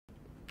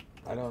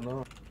I don't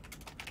know.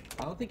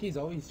 I don't think he's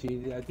always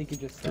cheated. I think he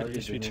just started. He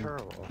used to be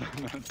terrible.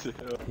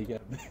 He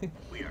got.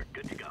 We are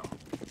good to go.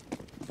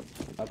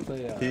 I'll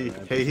play.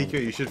 Hey Hiko,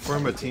 you should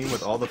form a team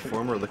with all the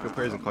former Liquid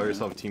players and call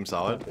yourself Team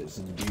Solid. It's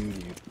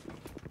beauty.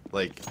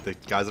 Like the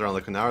guys that are on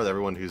Liquid now, or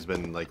everyone who's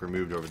been like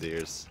removed over the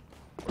years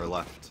or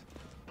left.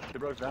 Hey,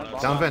 bro,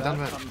 Down vent, down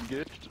vent. I'm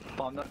good.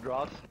 Bomb that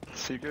drops.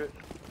 Secret.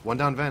 One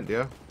down vent,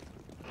 yo.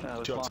 Yeah,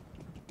 let's bomb.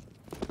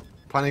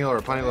 Planning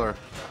lower, planning lower.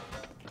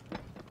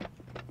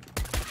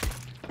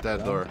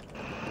 Dead door.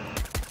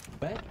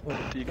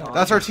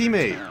 That's our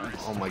teammate!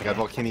 Oh my god,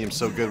 Volcanium's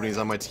so good when he's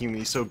on my team and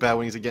he's so bad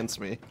when he's against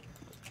me.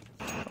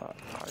 Why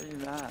are you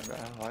mad, bro?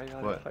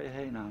 Why you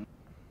hating on me?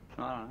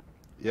 I don't know.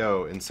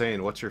 Yo,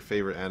 Insane, what's your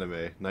favorite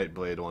anime?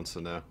 Nightblade wants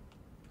to know.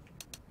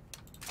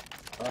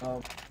 I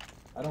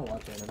don't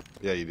watch anime.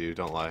 Yeah, you do.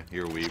 Don't lie.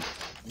 You're a weeb.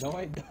 No,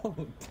 I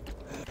don't.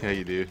 Yeah,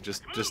 you do.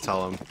 Just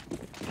tell him.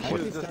 I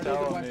just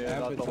telling me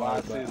about the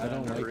last season. I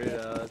don't like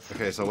that.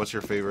 Okay, so what's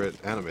your favorite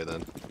anime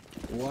then?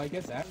 Well, I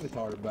guess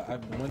Avatar, but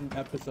I'm one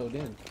episode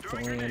in. It's the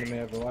only anime I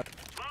ever watched.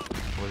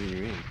 What do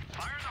you mean?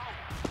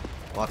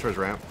 Latra's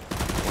ramp.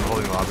 One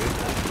holding the lobby.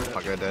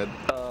 Fuck, guy dead.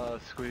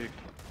 Squeak.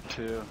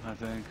 2, I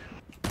think.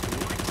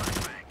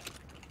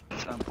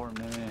 10-4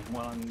 mini.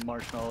 One on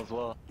Marshmallow as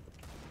well.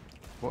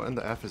 What in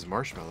the F is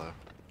Marshmallow?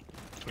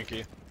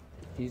 Twinkie.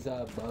 He's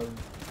above.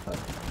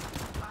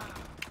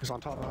 He's on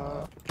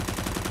top.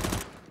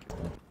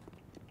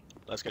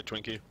 Let's get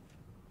Twinkie.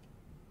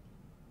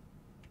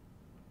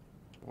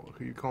 Well,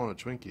 who you calling a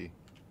Twinkie?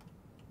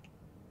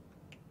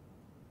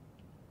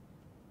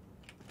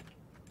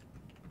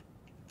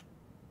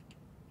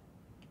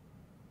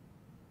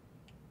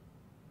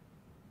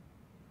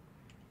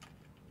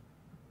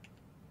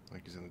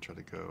 Like he's gonna try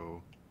to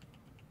go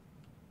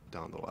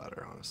down the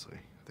ladder, honestly.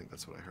 I think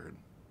that's what I heard.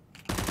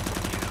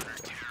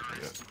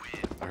 Yeah.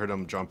 I heard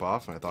him jump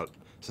off, and I thought,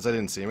 since I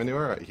didn't see him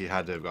anywhere, he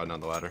had to have gone down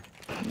the ladder.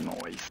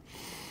 Nice.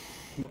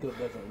 Hiko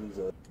doesn't lose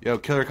it. Yo,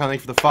 Killer Con,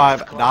 thank you for the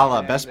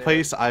 $5. Best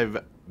place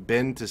I've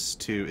been to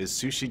is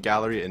Sushi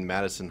Gallery in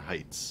Madison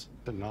Heights.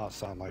 Did not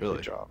sound like Really?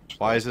 he dropped.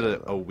 Why is it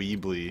a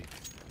Weebly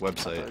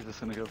website? I'm just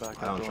gonna go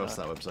back. I don't trust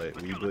that website.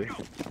 Weebly.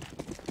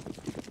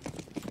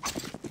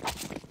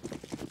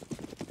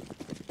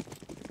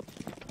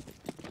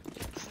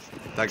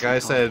 That guy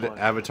said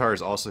Avatar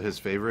is also his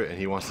favorite, and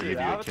he wants to give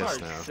you a kiss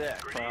now. Sick,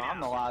 bro.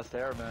 I'm the last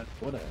airbender.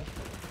 What a.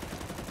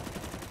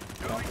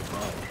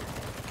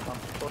 I'm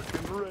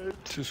fucking red.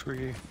 2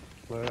 squeaky.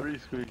 3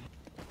 squeak.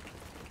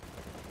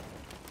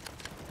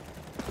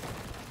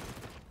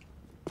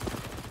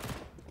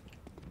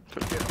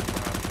 Get him,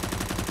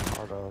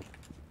 Hard up.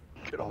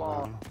 Get him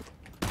off.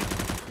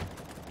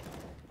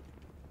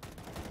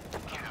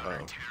 Oh,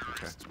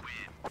 okay.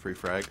 Free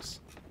frags.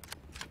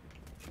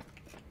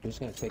 I'm just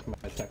gonna take my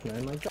Tech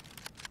 9 like that.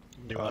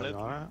 You want it?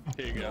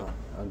 Here you go.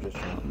 I'm just.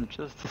 I'm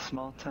just a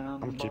small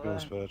town. I'm keeping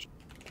this bitch.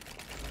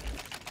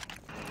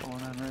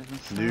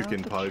 Nuke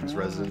and Pug's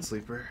resident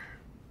sleeper.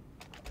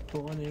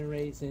 Born and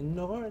raised in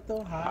North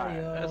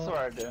Ohio. Alright, that's what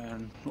we're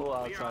doing. A little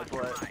outside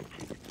play.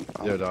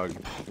 Yo, dog.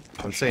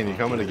 I'm saying, you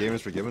coming to Game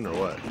is Forgiven or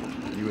what?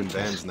 You and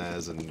Vans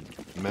Naz and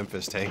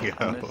Memphis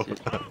Tango.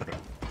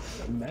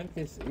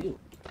 Memphis, ew.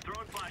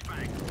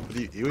 What are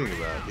you ewing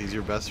about? He's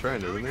your best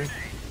friend, isn't he?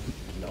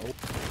 No.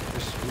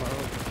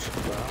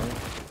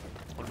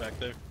 One back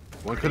there.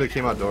 One could have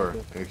came out door.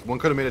 One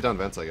could have made it down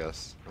vents, I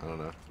guess. I don't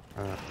know.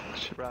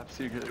 Shit raps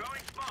you good.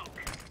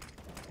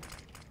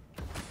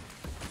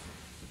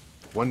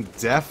 One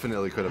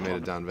definitely could have made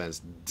it down vents.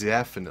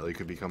 Definitely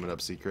could be coming up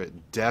secret.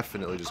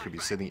 Definitely just could be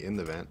sitting in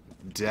the vent.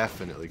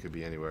 Definitely could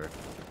be anywhere.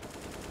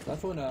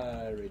 That's one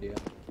radio.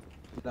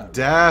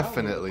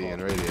 Definitely in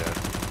radio.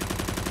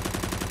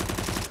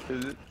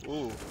 Is it?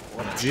 Ooh.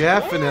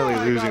 Definitely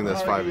losing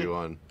this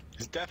 5v1.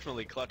 He's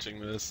definitely clutching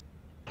this.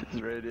 It's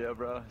radio,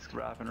 bro. He's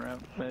rapping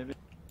ramp, maybe.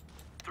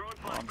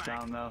 Bomb's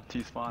down though.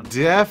 T-spawn.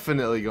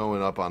 Definitely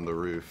going up on the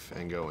roof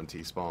and going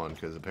T-spawn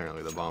because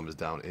apparently the bomb is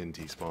down in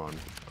T-spawn.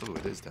 Oh,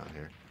 it is down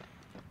here.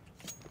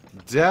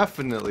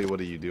 Definitely, what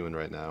are you doing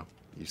right now?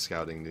 You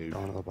scouting noob?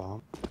 Going to the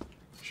bomb.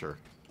 Sure.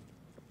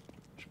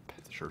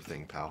 Sure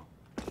thing, pal.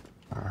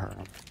 I heard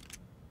him.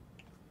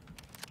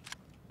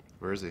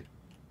 Where is he?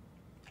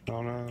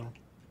 Don't know.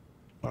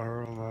 I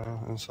heard him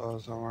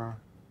inside somewhere.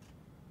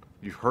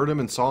 You heard him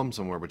and saw him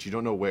somewhere, but you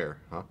don't know where,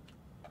 huh?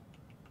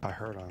 I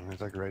heard him.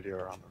 He's like radio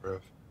around the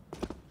roof.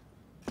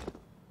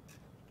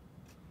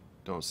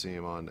 Don't see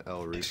him on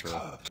El He's Rifa.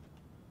 close.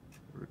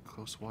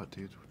 Close what,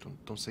 dude?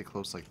 Don't say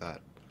close like that.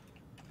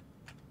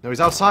 No, he's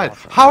outside.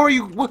 How are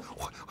you? What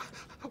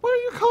are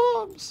your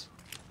comms?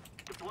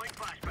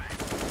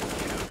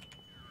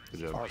 Good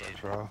job.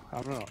 Bro.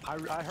 I don't know.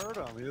 I heard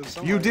him. He was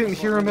You didn't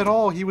hear him at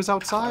all. He was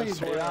outside.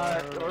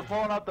 Yeah, we're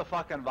pulling up the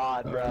fucking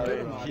VOD,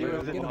 bro. He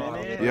was in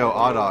mini. Yo,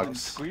 Audox.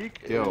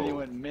 Squeak.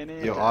 Yo,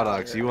 mini. yo,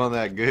 Audox, you on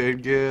that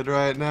good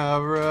right now,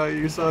 bro?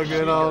 You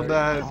sucking on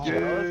that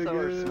good. So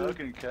we're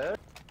smoking cut.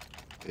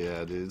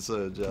 Yeah, dude,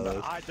 so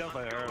jealous. I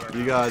definitely heard him.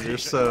 You guys are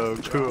so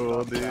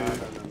cool, dude.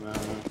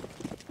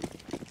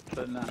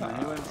 But nah,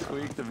 he went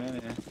squeak the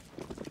mini.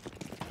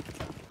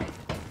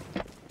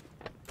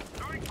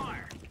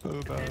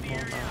 so bad on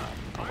that.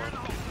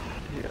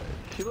 Yeah,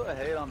 people that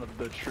hate on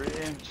the tree,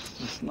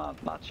 just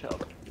not chill.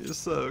 You're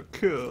so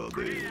cool,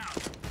 dude.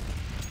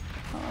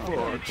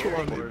 Oh,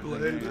 420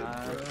 bladed,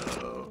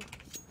 bro.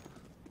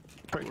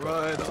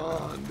 Right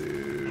on,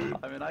 dude.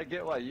 I mean, I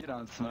get why you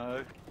don't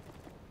smoke.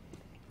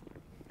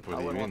 What I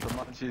do you wouldn't mean?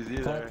 want the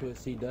munchies Talk either. to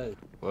us, he does.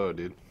 Whoa,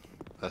 dude.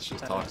 That's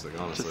just toxic,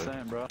 honestly. Just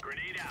saying, bro.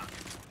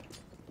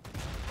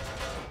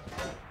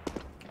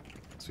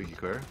 Squeaky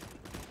clear?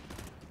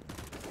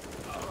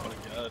 Oh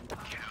my god.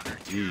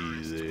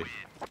 Easy.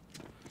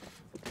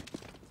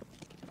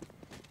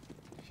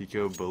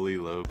 Hiko bully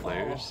low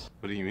players?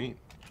 What do you mean?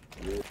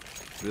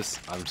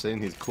 I'm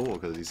saying he's cool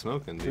because he's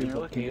smoking, dude. You're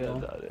looking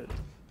good, though, dude.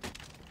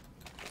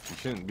 You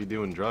shouldn't be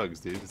doing drugs,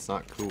 dude. It's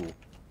not cool.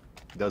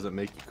 It doesn't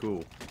make you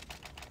cool.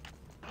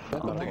 I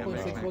don't think it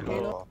makes me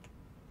cool.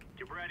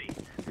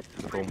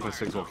 The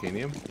 1.6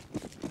 Volcanium?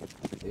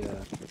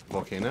 Yeah.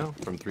 Volcano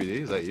from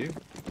 3D? Is that you?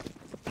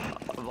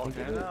 A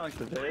volcano, like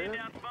the video?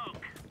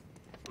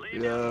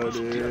 Yo,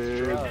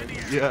 dude.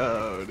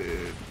 Yo,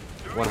 dude.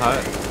 One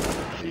hut.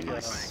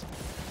 Jeez.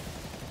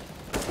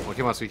 One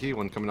came out squeaky,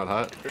 one coming out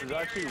hut.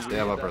 They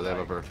have upper, they have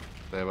upper.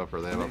 They have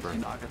upper, they have upper.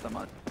 Knock at them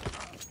up.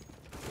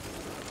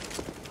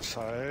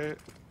 Sight.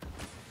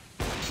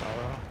 Saw.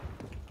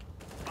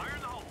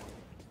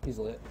 He's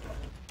lit.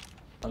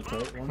 I'm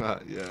sorry,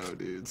 one. Yo,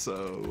 dude,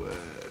 so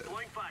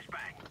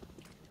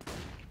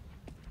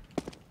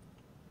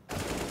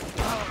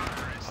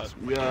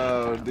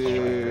yo,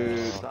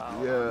 dude.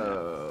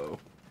 Yo.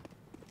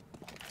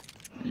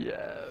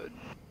 Yeah.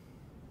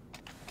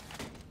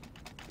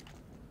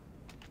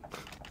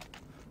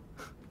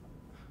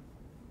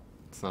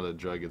 It's not a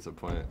drug, it's a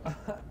plant.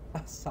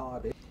 I saw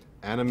it.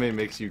 Anime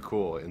makes you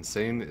cool.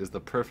 Insane is the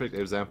perfect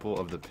example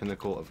of the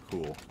pinnacle of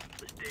cool.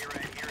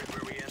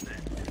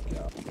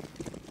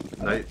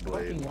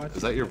 Nightblade.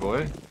 Is that your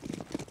boy?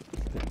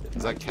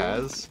 Is that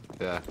Kaz?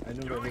 Yeah. I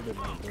never heard of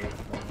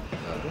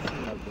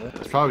that.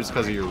 It's probably just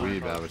because of your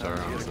weeb avatar,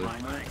 honestly.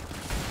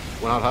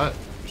 One out hut.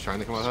 Just trying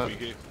to come out hut.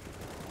 Squeaky.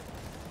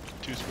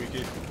 Too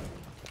squeaky.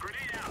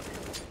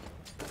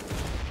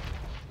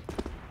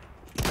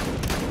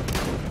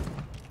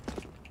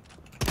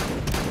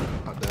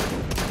 Not dead.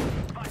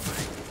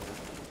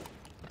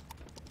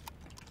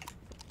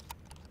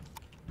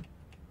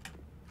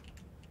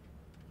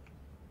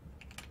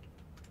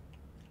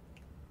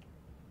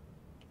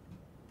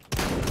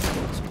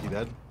 Squeaky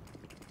dead.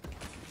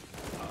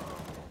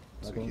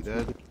 Squeaky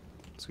dead.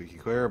 Squeaky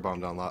clear.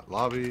 Bomb down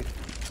lobby.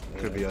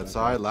 Could be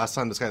outside. Last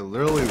time this guy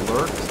literally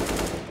lurked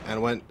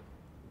and went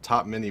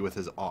top mini with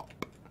his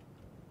op.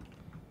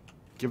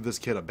 Give this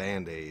kid a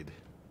band-aid.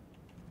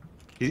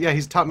 Yeah,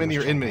 he's top mini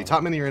or in mini.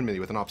 Top mini or in mini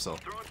with an op cell.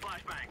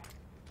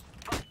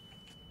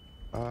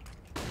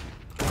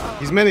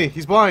 He's mini.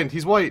 He's blind.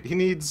 He's white. He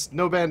needs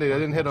no band-aid. I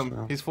didn't hit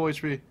him. He's full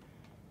HP.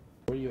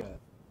 Where you at?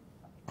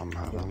 I'm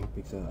Yeah, having.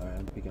 Alright,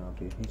 I'm picking up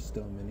you. He's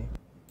still mini.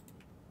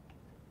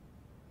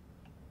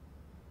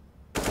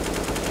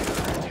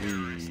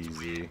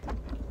 Easy.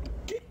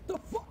 Get the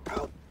fuck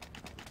out!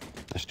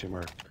 There's two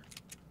more.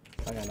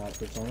 I got an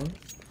outfit on him.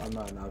 I'm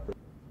not an outfit.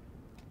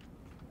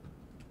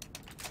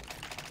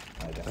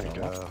 I think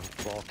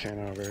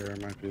volcano over here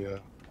might be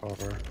a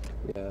over.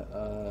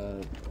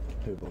 Yeah,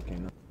 two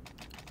volcano.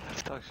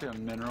 It's actually a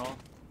mineral.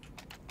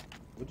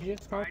 What'd you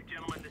just call?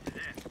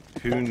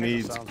 Who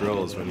needs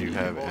grills when you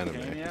have anime?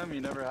 Volcanium?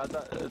 You never had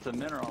that? It's a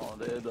mineral,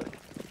 dude. Like,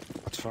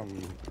 It's from.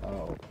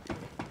 Oh.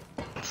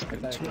 they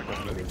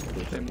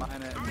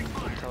mine it in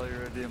the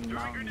Telluridium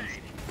Mountains.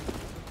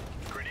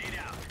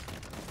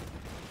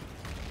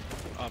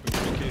 Up and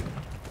squeaky.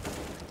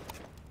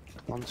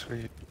 One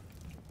sweet.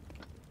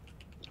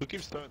 Who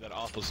keeps throwing that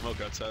awful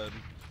smoke outside?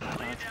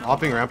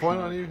 Hopping ramp one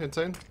on you,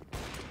 insane.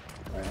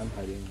 Alright, I'm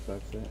hiding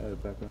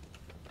back up.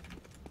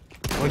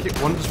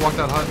 One just walked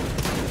out hot.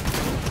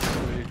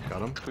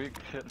 Got him. Squeak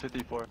hit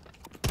 54.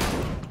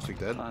 Squeak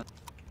dead.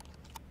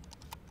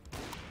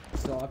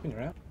 Still hopping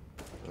around?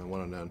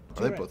 One unknown.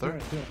 Are they both there?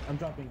 I'm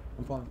dropping.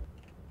 I'm falling.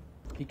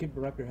 He could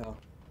wrap your hell.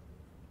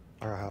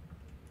 Alright.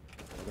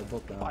 They're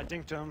both down. I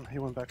dinked him. He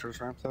went back to his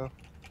ramp though.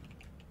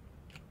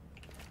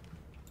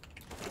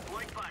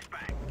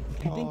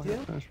 You think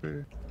him? That's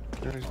pretty.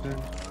 Yeah, he's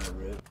dead.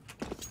 Rip.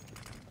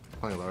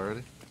 Playing low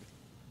already.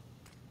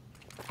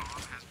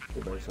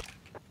 Good base.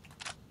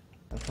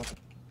 That's fucking.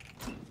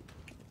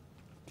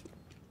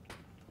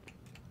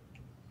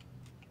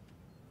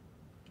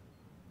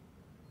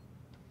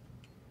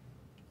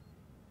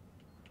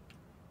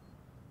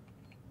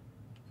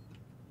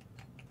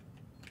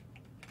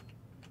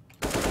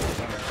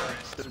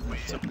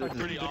 It's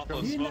pretty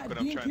awful smoke when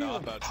I'm trying to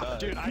hop outside.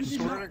 Dude, I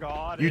swear to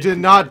God. You did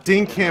not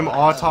dink him,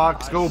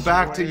 Autox. Go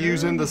back to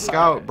using the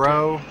scout,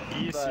 bro.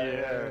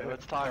 ESEA.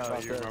 Let's talk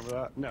about You this. remember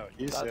that? No,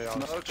 ESEA.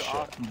 That smoke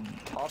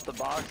off the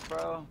box,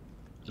 bro.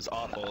 It's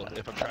awful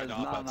if I'm That trying is to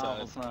hop not an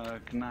awful outside.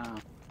 smoke, nah.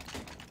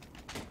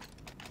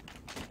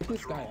 Get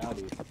this guy out of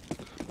here.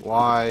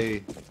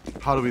 Why?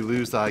 How do we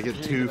lose that? I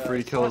get 2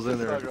 free kills in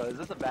there. Is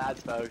this a bad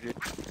smoke, dude?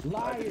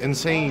 Liar!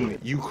 Insane.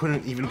 You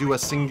couldn't even do a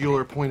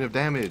singular point of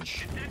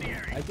damage.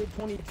 I did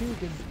 22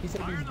 because he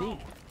said he's deep.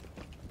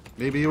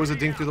 Maybe it was a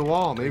dink through the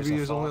wall. Maybe it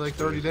was only like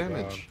 30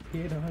 damage.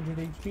 He had 100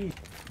 HP.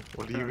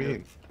 What do you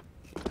mean?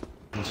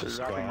 He's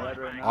dropping red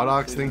right now.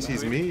 Audox thinks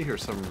he's me or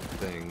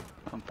something.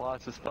 I'm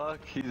fast as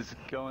fuck. He's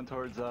going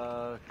towards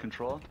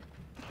control.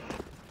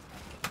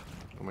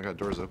 Oh my god,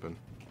 door's open.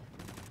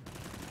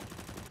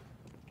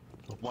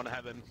 One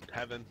heaven.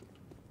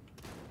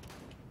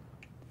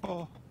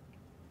 Oh.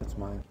 That's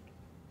mine.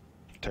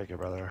 Take it,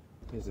 brother.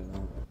 Is it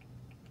not?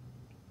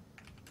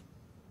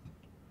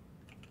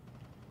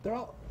 They're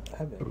all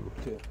heaven.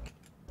 Two.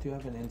 Two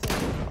heaven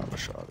inside. I'm a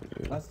shot,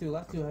 dude. Last two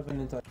heaven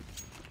inside.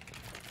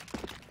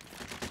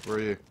 Where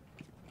are you?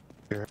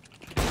 Here.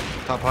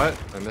 Top hut?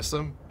 I missed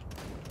him.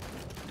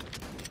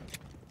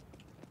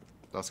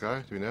 Last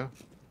guy? Do we know?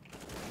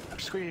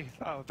 Squeaky.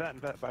 Oh,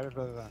 vent.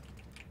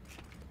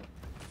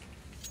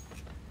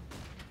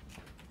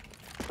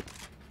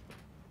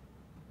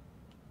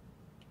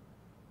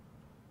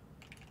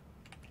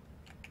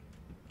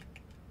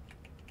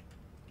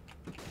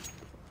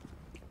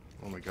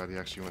 Oh my god, he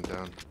actually went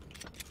down.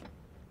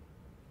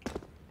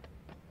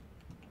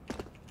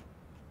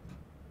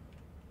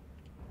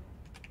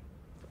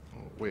 Oh,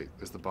 wait,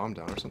 is the bomb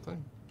down or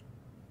something?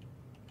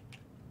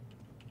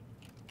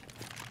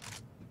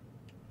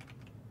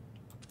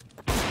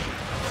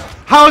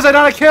 How is that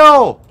not a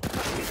kill?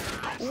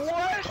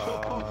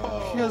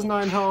 What? He has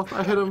 9 health.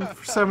 I hit him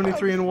for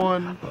 73 and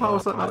 1. How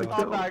is that not a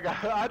kill?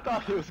 I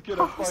thought he was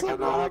gonna fucking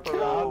wrap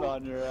around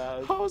on your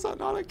ass. How is that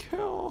not a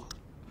kill?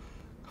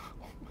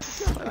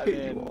 I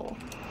mean,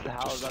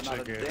 how is that not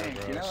a dink?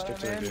 You know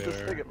what I mean?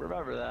 Just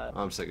remember that.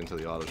 I'm sticking to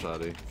the auto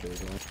shotty.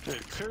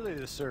 Dude, clearly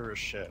the server's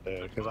shit,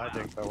 dude. Because I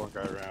think that one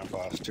guy ran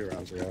past 2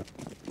 rounds ago.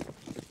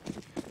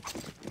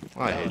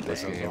 I hate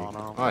this game.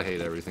 I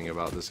hate everything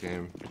about this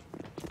game.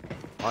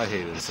 I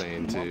hate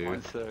Insane too.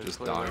 Just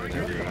dying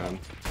every round.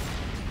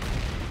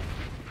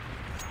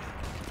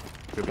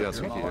 Could be out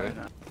Squeaky, right?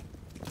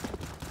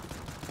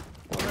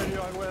 Already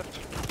I whipped.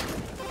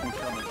 I'm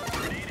coming.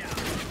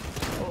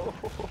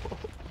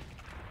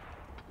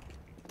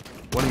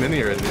 One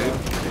mini right, dude.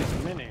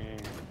 He's mini.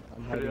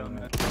 I'm hiding on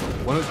that.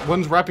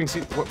 One's wrapping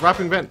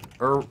vent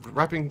or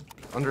wrapping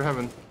under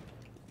heaven.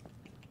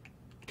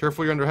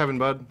 Careful, you're under heaven,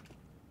 bud.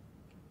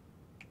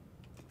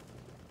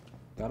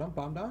 Got him?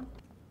 Bomb down?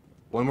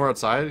 One more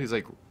outside. He's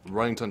like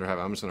running to under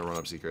heaven. I'm just gonna run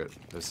up secret.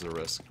 This is a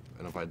risk,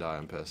 and if I die,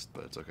 I'm pissed,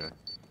 but it's okay.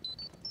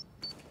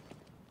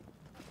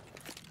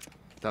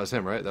 That was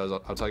him, right? That was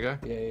outside guy?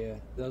 Yeah.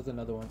 That was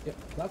another one. Yep.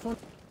 Last one.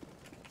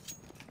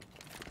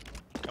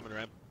 Coming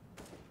ramp.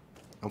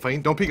 I'm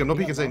fighting. Don't peek him. Don't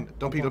peek Insane.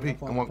 Don't peek.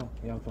 I'm walking.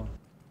 Yeah, I'm fine.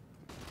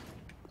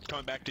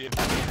 Coming back to you.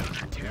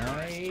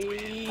 Nice.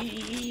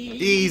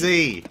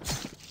 Easy.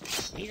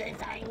 He's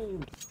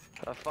insane.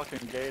 That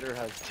fucking gator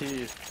has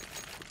teeth.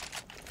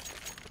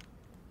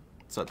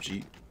 What's up,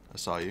 Jeet? I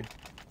saw you.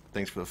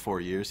 Thanks for the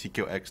 4 years.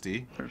 Hiko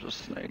XD. There's a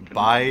snake.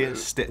 Bye,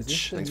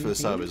 Stitch. the Thanks for new the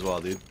sub team? as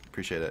well, dude.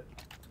 Appreciate it.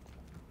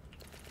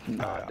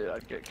 Nah, dude,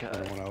 I'd get cut.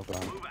 One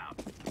open.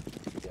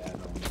 Yeah, I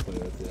don't put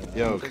it.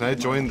 Yo, can I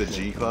join the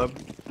G Club?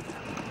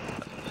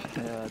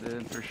 Yeah,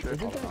 dude, for sure.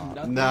 Isn't there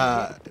nothing?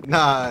 Nah,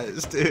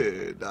 nice,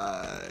 dude,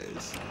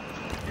 nice.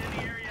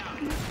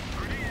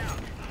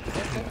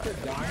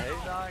 Hating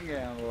on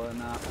gambling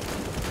now.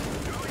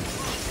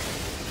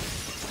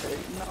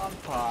 Hating on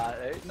pot,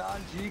 hating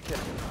on GK.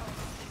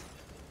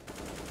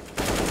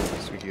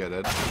 Squeaky got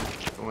dead.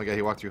 Oh my god,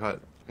 he walked through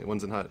hut. Hey,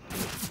 one's in hut.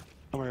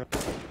 Oh my god.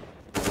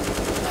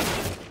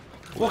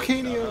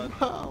 Volcanium,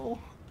 how?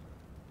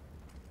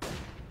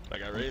 I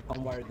got raped.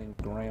 I'm wired than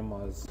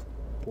grandma's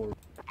poor.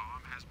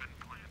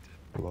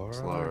 Lower.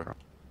 Slower.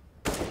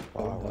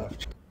 Oh,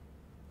 left.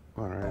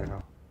 One right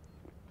now.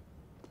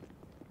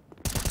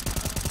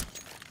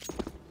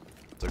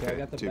 It's Okay, I okay,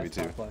 got the best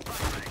 2v2. play.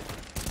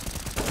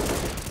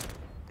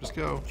 Just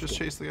go, just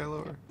chase the guy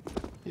lower.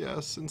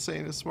 Yes,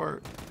 Insane is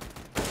smart.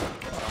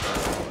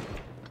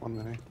 1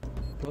 minute.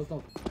 Close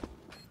no.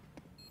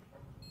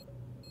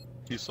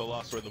 He's so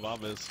lost where the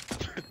bomb is.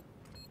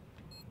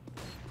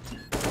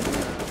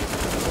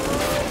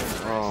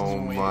 Oh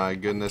my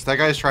goodness. That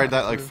guy's tried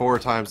that like 4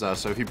 times now,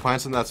 so if he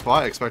plants in that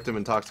spot, expect him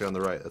in Toxic on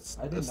the right. That's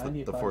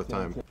the 4th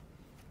time.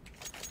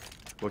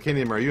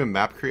 Volcanium, are you a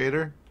map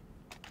creator?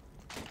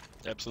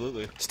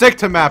 Absolutely. Stick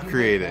to map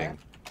creating!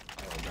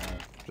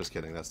 Just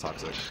kidding, that's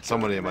toxic.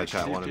 Somebody in my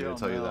chat wanted me to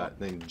tell you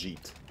that, named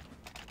Jeet.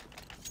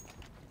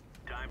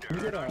 Can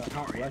we get a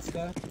hot West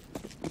guy?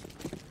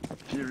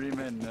 If you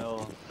remain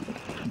mill,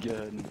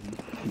 good.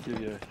 I'll give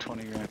you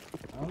 20 grand.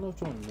 I don't know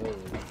which one knows.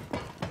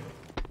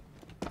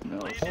 No,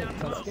 it's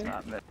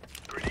not mill.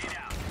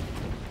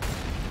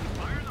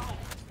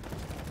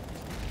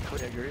 Can we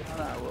agree on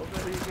that a little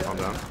bit, you guys? Calm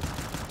down.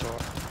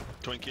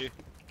 Twinkie.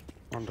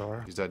 One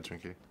door. He's dead,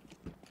 Twinkie.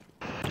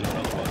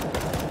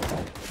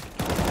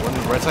 One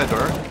right side door.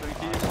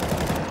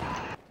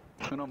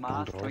 Twinkie. Uno One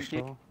más, door Twinkie.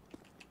 still.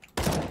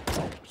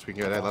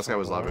 Speaking of that, last guy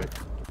was lobby.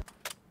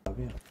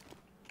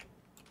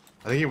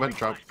 I think he went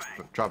drop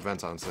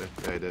vents, honestly.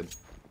 Yeah, he did.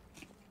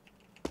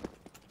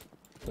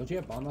 Don't you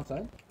have bomb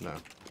outside? No.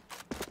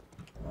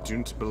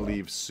 Don't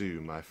believe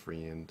Sue, my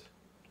friend.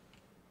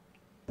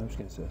 I'm just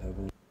gonna say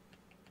heaven.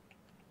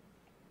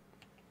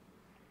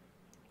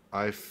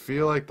 I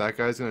feel like that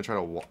guy's gonna try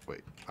to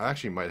wait. I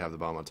actually might have the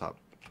bomb on top.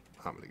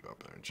 I'm gonna go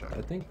up there and check.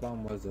 I think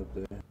bomb was up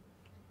there.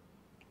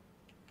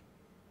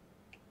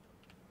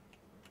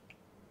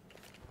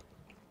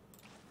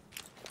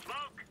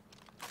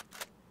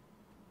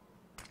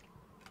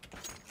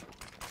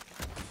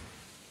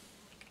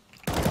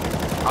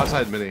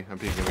 Outside mini, I'm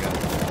peeking again.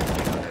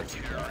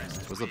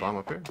 Was the bomb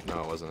up here?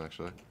 No, it wasn't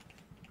actually.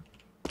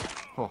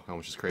 Oh, I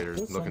almost just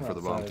cratered looking for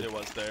the bomb. It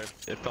was there.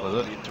 It fell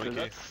Was in it? Did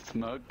that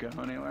smoke go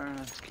anywhere? I'm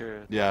just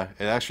curious. Yeah,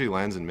 it actually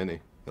lands in mini.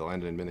 It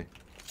landed in mini.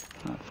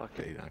 Oh, fuck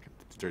it.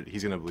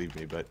 He's gonna believe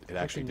me, but it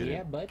actually didn't.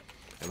 Yeah, bud.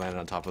 It landed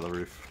on top of the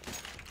roof.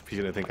 He's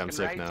gonna think I'm Fucking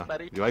sick right, now.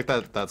 buddy. You like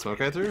that smoke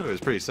I threw? It was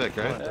pretty sick,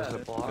 right? Yeah,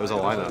 It was a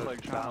lineup.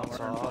 Like trying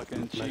to learn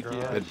fucking cheeky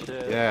ass It,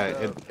 shit.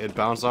 yeah, it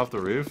bounced off the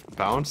roof,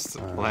 bounced,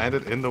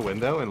 landed in the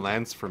window, and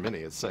lands for mini.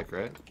 It's sick,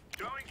 right?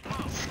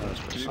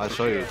 I'll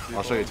show you.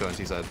 I'll show you to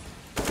NT side.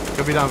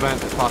 Could be down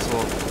vent. It's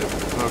possible. It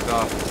smoked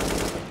off.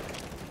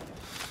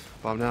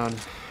 Bomb down.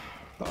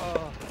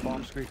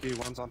 Bomb squeaky,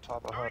 one's on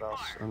top of hut house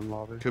in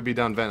lobby. Could be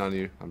down vent on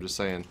you. I'm just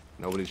saying.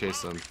 Nobody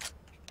chased them.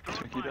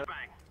 Squeaky dead.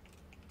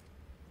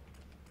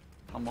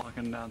 I'm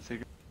walking down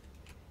secret.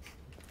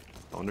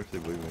 I wonder if they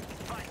believe me.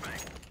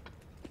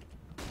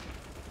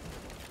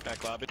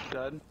 Back lobby.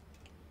 Dead.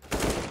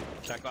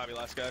 Back lobby,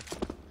 last guy.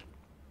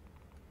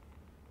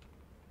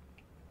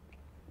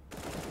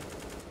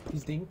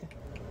 He's dinked.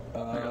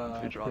 got a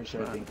few drops, pretty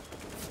sure I man. dinked.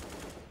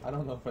 I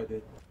don't know if I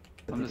did.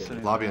 I'm just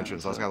sitting Lobby there,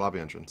 entrance. so Last guy lobby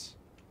entrance.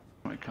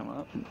 might come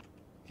up.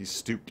 He's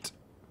stooped.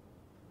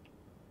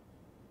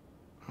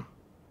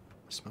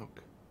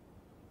 Smoke.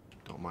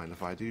 Don't mind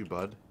if I do,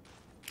 bud.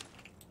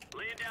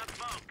 Laying down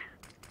smoke.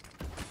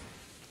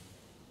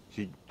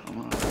 He.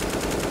 Come on.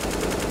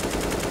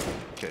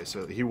 Okay,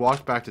 so he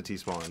walked back to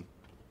T-spawn.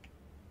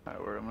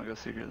 Alright, word. I'm gonna go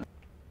secret then.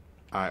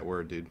 Alright,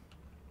 word, dude.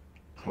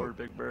 Word,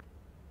 big bird.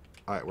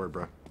 Alright, word,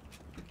 bro.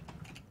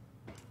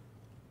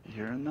 You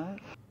hearing that?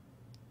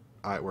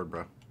 Alright, word,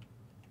 bro.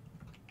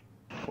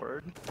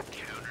 Word.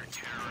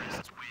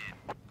 Counter-terrorists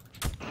win.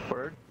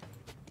 Word.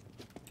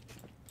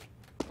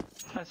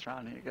 Nice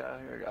round, here you go.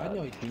 Here you go. I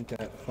know he dinked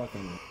that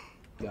fucking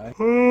guy.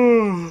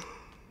 Oh,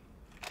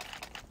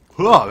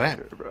 man.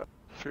 Sure, bro.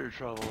 For your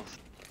troubles.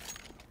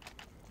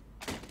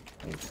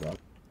 Thanks, up.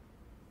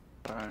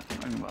 Alright, I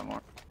can buy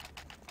more.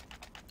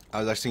 I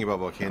was actually thinking about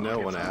Volcano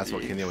Okay, when I some asked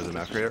beats. Volcano was a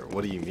map creator.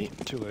 What do you mean?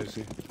 Too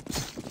lazy.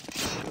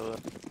 Kill it.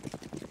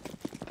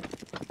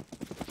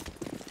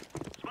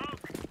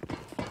 Smoke.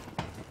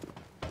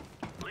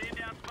 Laying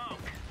down smoke.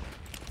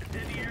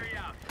 Incendiary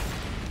out.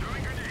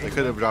 Throwing They grenade.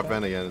 could have dropped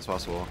vent again, it's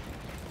possible.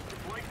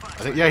 Deploying I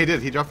fire. think, yeah, he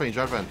did. He dropped vent. He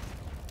dropped vent.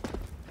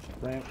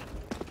 Ramp.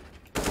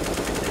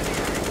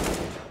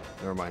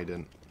 Never mind, he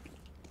didn't.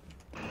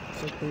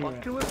 So clear ramp.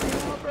 Fucking with me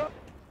now, bro.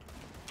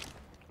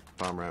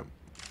 Bomb ramp.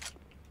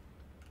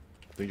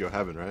 I think you're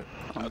heaven, right?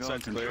 I'm going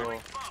Outside's clear.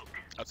 control.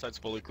 Outside's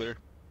fully clear.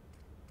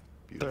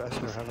 They're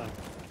Beautiful. asking heaven.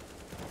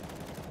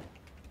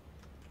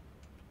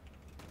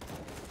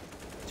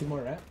 2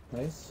 more ramp.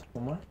 Nice.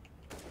 1 more.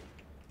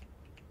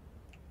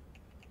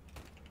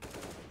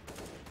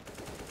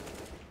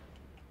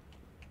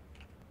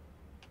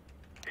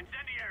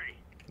 Incendiary.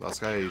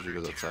 Last guy usually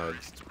goes outside.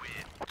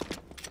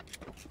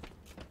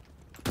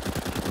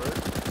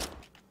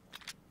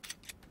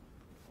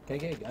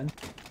 KK gun.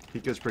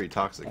 Hiko's pretty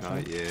toxic, huh?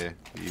 Yeah,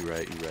 you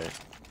right, you right.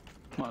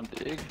 Come on,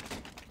 dig.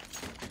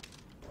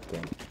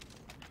 Damn.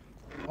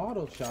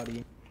 Auto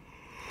shotty.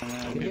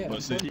 Man, Yeah.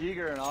 pussy.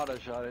 Eager and auto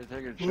shot.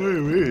 Take a What do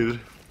you trip. mean?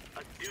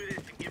 Let's do this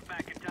and get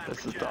back in time This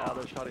for is the chow.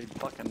 auto shotty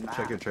fucking map.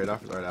 Check and trade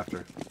off right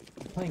after.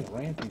 Playing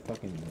ramp, you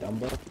fucking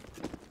dumbo.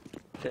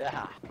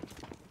 Yeah.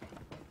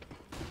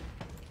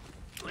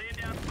 Laying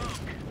down smoke.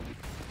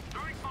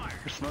 Throwing fire.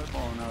 There's smoke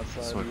falling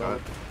outside. Smoke low.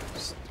 out.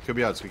 Could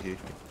be out, Squeaky.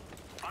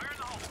 Fire in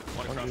the hole.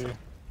 One across Okay. it.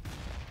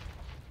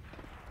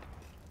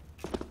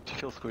 Did you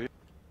kill Squeak?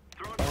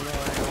 Throwing Oh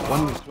fire.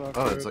 no, One.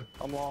 Oh, it's like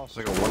I'm lost.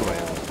 it's like a one-way.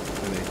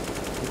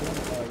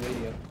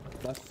 Radio.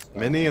 Last,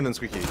 Mini and then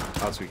Squeaky.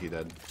 Out Squeaky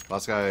dead.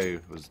 Last guy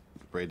was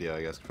radio,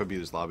 I guess. Could be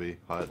just lobby,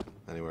 hut,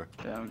 anywhere.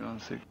 Yeah, I'm going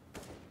to see.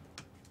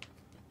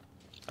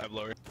 I have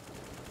lower.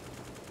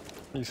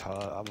 He's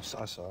hot.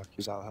 I suck.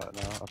 He's out hut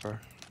now. Upper.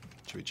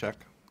 Should we check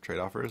trade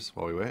offers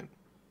while we wait?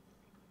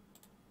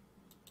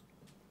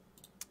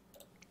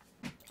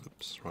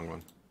 Oops, wrong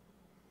one.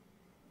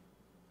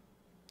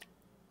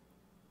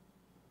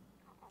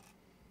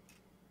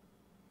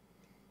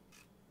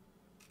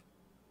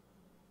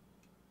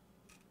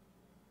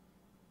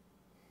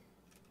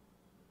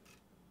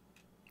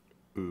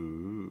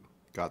 Ooh,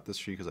 got this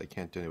tree because I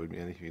can't do it. It would be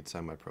anything you'd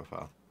sign my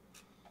profile.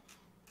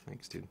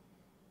 Thanks, dude.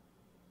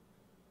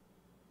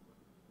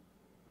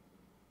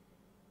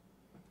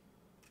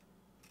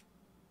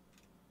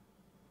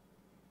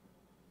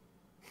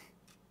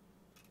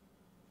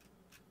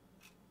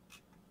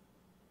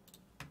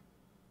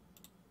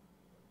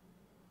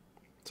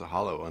 It's a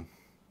hollow one.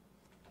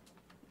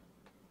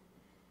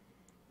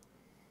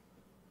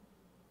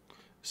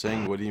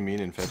 Saying, what do you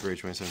mean in February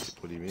 2017?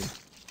 What do you mean?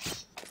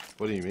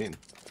 What do you mean?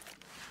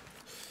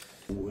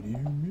 What do you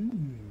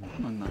mean?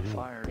 When the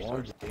fire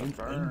starts to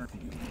burn,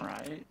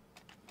 right?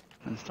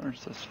 And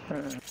starts to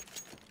spread.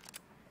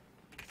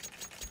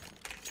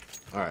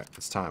 Alright,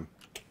 it's time.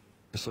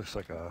 This looks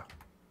like a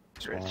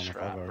Great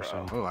strap,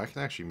 bro. Oh, I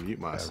can actually mute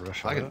my... Yeah,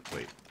 rush I can... it.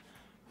 Wait.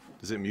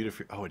 Does it mute it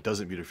for... Oh, it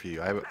doesn't mute it for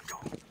you. I have it...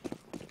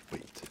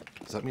 Wait.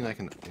 Does that mean I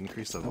can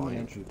increase the I'm an volume?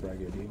 entry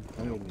bracket, dude.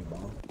 I'm gonna need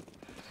bomb.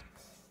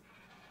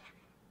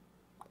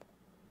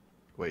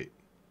 Wait.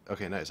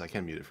 Okay, nice. I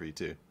can mute it for you,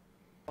 too.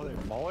 Oh, they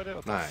mullet it?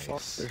 What the fuck?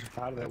 Nice.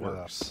 How did they That do that?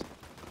 works.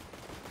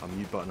 A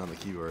mute button on the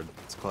keyboard.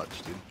 It's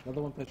clutch, dude.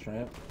 Another one push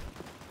ramp.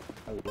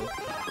 I would.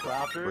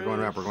 Raptors, We're going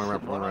ramp, we're going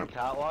ramp, we're going one ramp.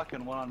 on catwalk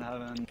and one on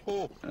heaven.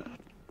 Oh.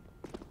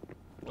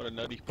 What a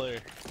nutty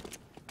player.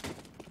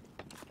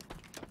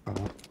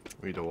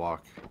 We need to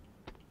walk.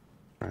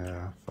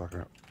 Yeah, fuck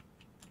it.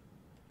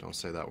 Don't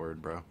say that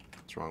word, bro.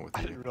 What's wrong with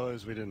I you? didn't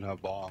realize we didn't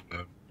have bomb,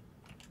 dude.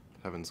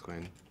 Heaven's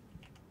Queen.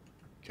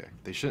 Okay,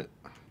 they should...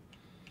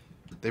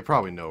 They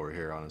probably know we're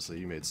here, honestly.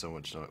 You made so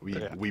much noise.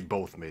 We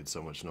both made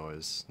so much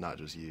noise, not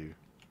just you.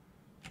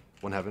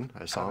 One heaven.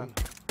 I saw him.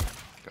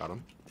 Got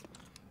him.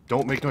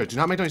 Don't make noise. Do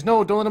not make noise.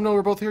 No, don't let him know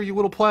we're both here, you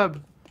little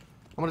pleb.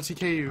 I'm gonna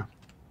TK you.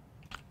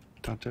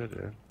 Don't do it,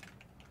 dude.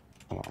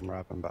 Hold on, I'm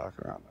wrapping back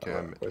around.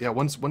 Okay, yeah,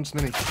 one's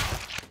mini.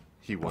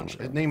 He won.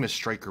 His name is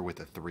Striker with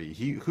a 3.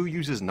 Who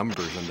uses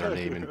numbers in their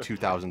name in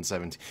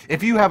 2017?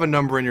 If you have a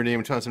number in your name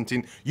in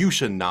 2017, you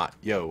should not.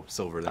 Yo,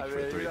 Silver, thank you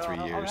for 33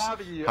 years. I'm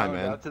happy you Hi, owned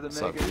man. up to the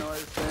What's up, mega dude?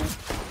 noise thing.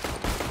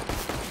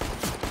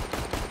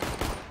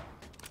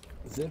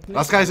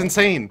 This guy's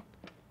insane.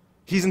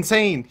 He's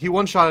insane. He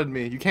one-shotted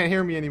me. You can't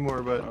hear me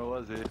anymore, but... Where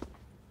was he?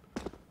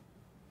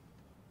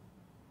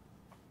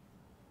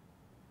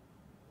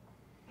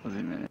 Was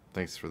he mini?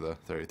 Thanks for the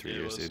 33 Yeah,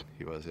 years, he was. dude.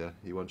 He was, yeah.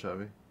 He one-shot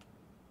me.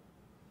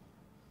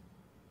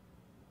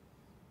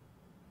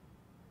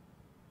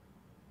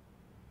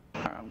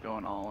 Alright, I'm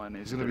going all in.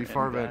 He's gonna be either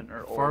far in vent.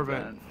 or Far or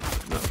vent.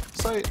 No.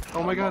 Sight.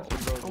 Oh my god.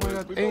 Oh my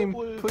god. Aim.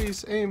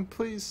 Please. Aim.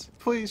 Please.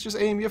 Please. Just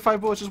aim. You have 5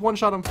 bullets. Just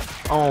one-shot him.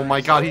 Oh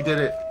my god. He did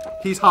it.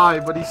 He's high,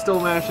 but he still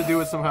managed to do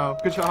it somehow.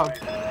 Good job.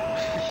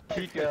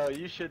 Hiko,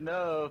 you should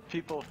know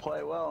people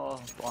play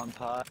well on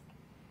pot.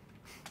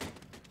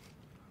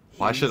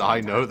 Why should I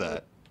know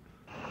that?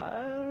 I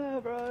don't know,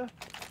 bro.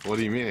 What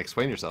do you mean?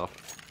 Explain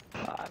yourself.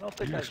 I don't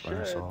think You I explain should.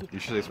 yourself. You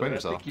should explain But I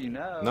yourself. think you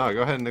know. No,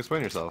 go ahead and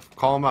explain yourself.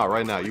 Call him out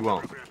right now. You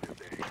won't.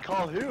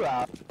 Call who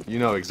out? You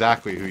know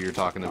exactly who you're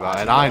talking about,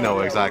 and I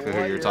know exactly who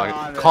what you're you're talking.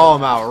 on Call right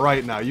him out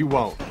right now. You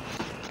won't.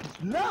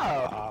 No!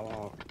 I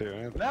won't do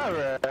anything.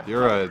 Never.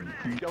 You're a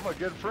I'm a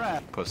good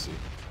friend. pussy.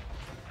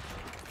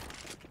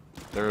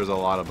 There is a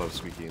lot of above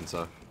squeaky and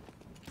stuff.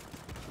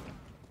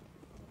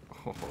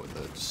 Oh,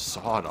 the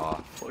sawed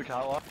off. Look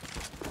how up.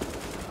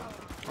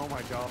 Oh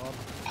my god.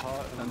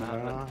 Hot And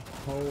heaven.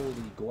 Holy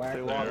guac.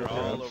 They're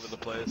all over the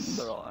place.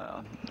 They're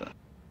all, yeah.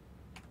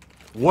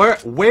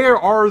 Where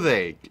are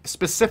they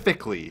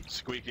specifically?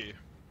 Squeaky.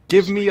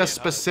 Give me a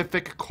Squeaky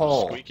specific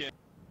call. Squeaky.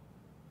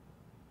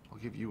 I'll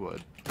give you a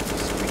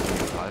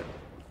squeaky hut.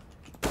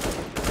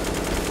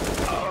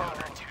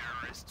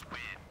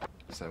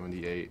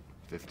 78,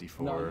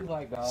 54, No, you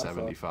like that, so-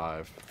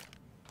 75.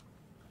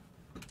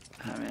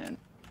 I mean,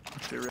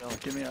 let's be real.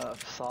 Give me a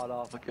sawed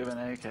off, give an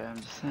AK. I'm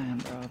just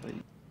saying, bro.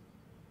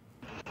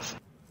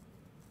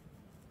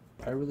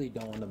 But I really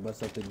don't want to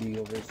bust up the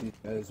Deagle versus you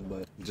guys,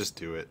 but Just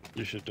do it.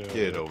 You should do it.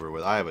 Get it over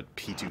with. I have a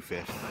P2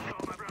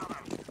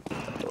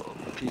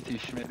 PT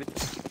Schmidt.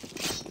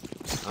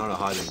 I don't know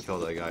how I didn't kill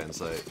that guy in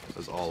sight. It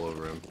was all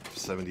over him.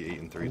 78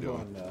 and 3 I'm to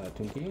him. going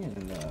Tunky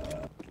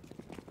and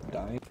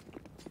dying.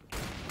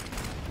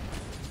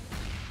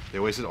 They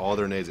wasted all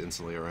their nades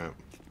instantly around.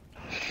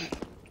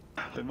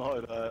 They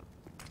might,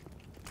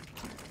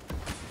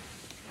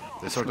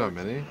 They start out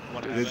mini?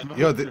 One They- heaven.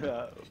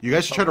 Yo, you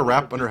guys should try to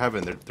wrap under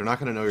heaven. They're not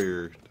gonna know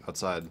you're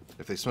outside.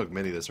 If they smoke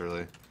mini this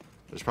early,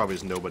 there's probably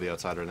just nobody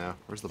outside right now.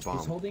 Where's the He's bomb?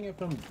 holding it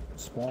from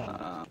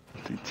spawn.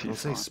 PT Don't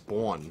say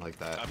spawn like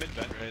that. I'm in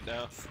vent right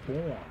now.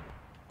 Spawn.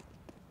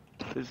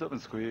 Please open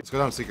squeeze. Let's go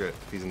down secret.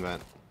 If he's in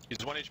vent.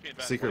 He's 1 HP in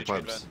vent. Secret 1 HP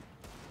in pubs.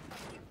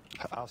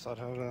 vent. Outside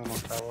heaven on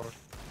catwalk.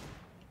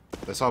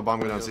 They saw a bomb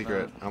go down Go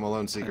secret. vent. I'm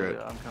alone secret.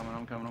 Yeah, I'm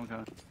coming.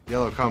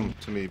 Yellow, come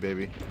to me,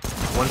 baby.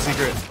 One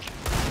secret.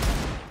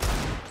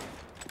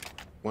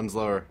 One's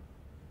lower.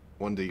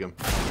 One degum.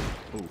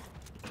 Ooh.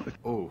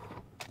 Ooh.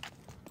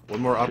 One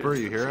more upper,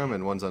 you hear him,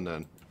 and one's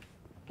undone.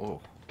 Oh.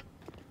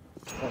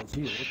 Oh,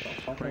 geez, what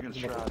the fuck? Friggin' I'm about to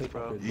straps, take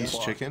bro. off your East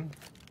neck. chicken?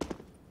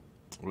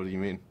 What do you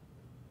mean?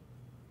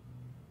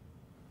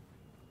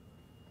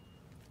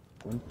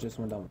 One just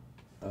went down.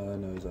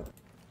 No, he's up.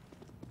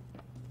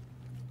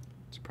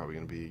 It's probably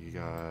gonna be you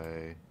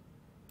guy.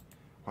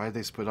 Why did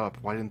they split up?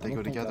 Why didn't they I'm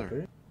go gonna come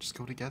together? upper. Just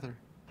go together.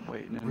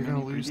 Wait, We're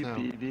gonna lose now.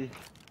 BB.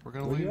 We're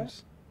gonna Where you at?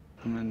 lose.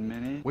 I'm in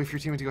mini. Wait for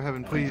your teammate to go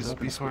heaven, please.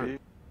 open Be smart. squeeze.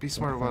 Be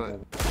smart Don't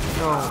about come it.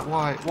 No,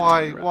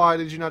 why? Why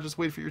did you not just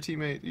wait for your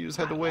teammate? You just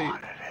had to wait.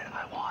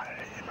 I wanted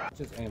it, bro.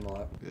 just aim a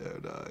lot. Yeah,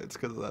 no, it's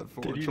because of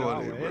that Did you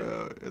 420, not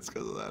bro. It's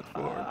because of that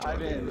 420. I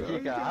mean, bro.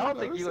 Hiko, I don't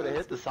think you would have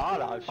hit the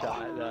sawed-off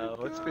shot, though.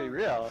 Let's be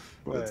real.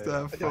 It's Wait, that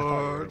I thought you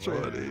were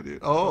 420, winning. dude.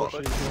 Oh, Oh,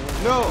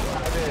 no!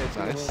 I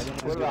mean, Nice.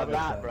 what about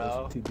that,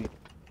 bro?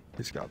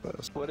 He's got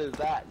this. What is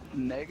that?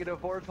 Negative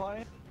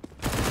 420?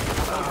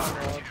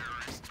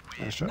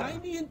 Nice shot.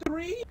 90 and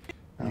 3?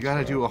 You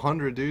gotta do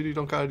 100, dude. You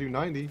don't gotta do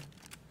 90.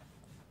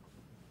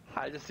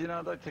 I just,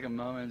 I'd like to take a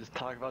moment and just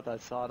talk about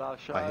that sawed-off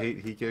shot. I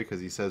hate Hiko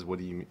because he says, "What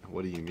do you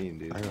mean,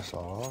 dude?" I got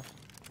saw off.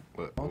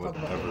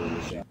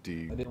 Whatever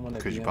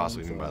could you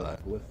possibly mean by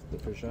that? With the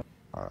first shot.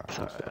 Alright.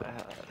 Sorry,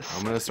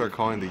 I'm gonna start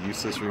calling the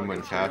useless room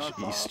when cash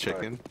eats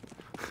chicken.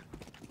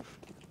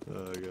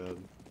 Oh god.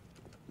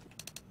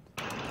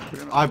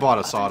 I bought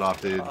a sawed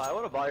off, dude. I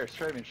would have bought your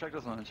streaming. Check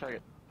this one. Check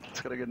it. It's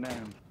got a good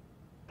name.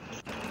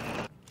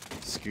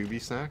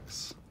 Scooby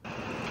snacks.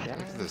 Yeah.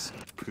 Look at this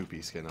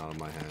poopy skin out of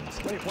my hands.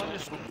 Wait, one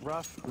just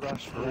rush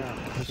around.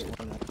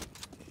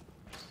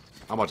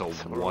 I'm about to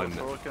So one.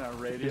 we're looking at He's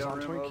radio on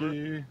room over.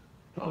 Twinkie.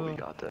 Oh, we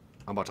got that.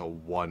 I'm about to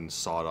one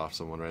sawed off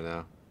someone right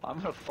now. I'm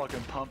gonna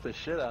fucking pump the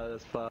shit out of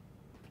this fuck.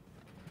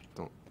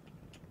 Don't.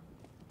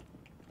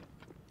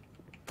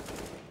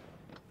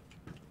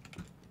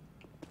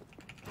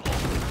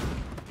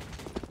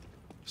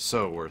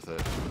 So worth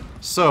it.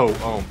 So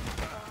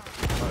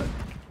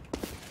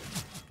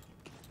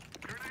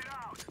Grenade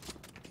out.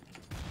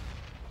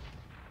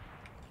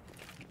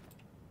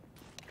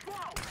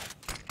 Smoke.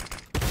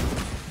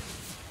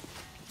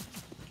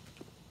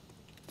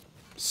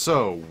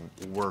 so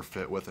worth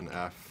it with an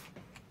F.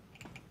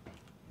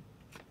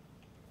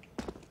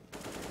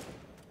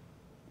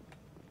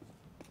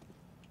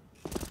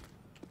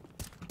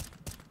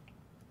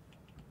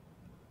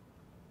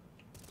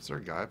 Is there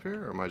a guy up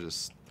here, or am I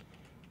just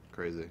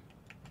crazy?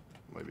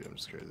 Maybe I'm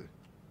just crazy.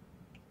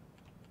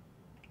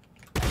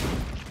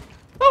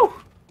 Woo!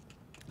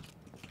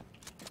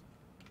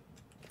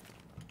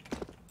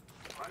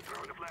 I'm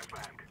throwing a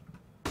flashbang.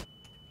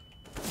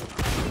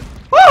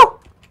 Woo!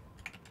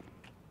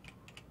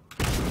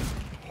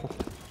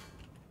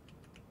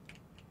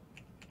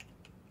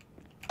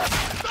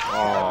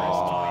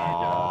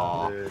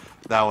 Oh, Dude.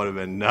 that would have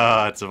been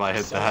nuts if I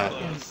hit that.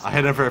 I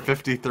hit him for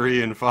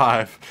 53 and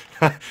 5.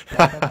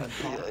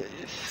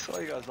 So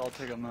you guys all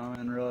take a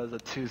moment and realize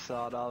that 2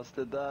 sawed-offs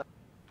did that.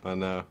 I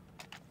know.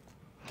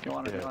 You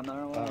want to do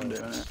another one? I'm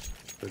doing it.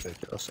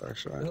 Ridiculous,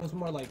 actually. It was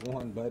more like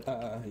 1, but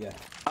yeah.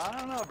 I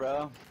don't know,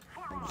 bro.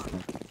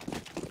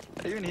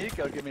 Even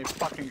Hiko give me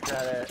fucking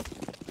credit.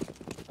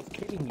 I was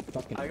kidding you,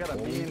 fucking. I got a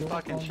mean Bullweagle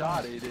fucking on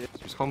shotty, dude.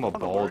 Just call him a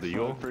bald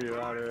eagle. For you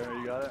out here,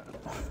 you got it?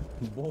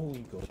 that.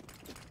 Bullweagle.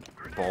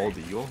 Bald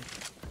eagle?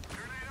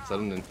 Is that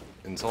an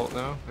insult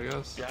now, I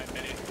guess? Yeah,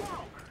 mini.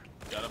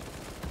 Got him.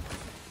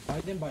 I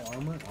didn't buy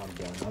armor. I'm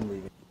done. I'm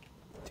leaving.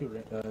 2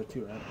 rounds.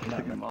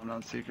 Taking bomb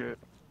down secret.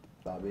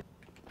 Bobby.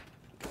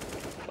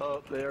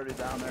 Oh, they already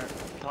down there.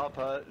 Top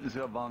hut, he's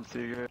got bomb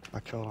secret. I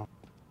killed him.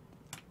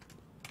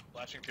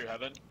 Flashing through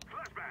heaven.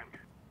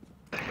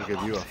 Flashbang. I'll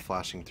give you a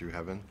flashing through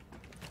heaven.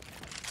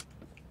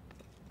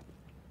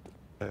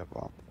 Yeah,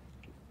 bomb.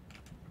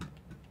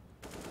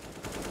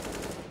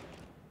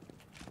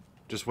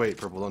 Just wait,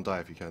 Purple, don't die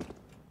if you can.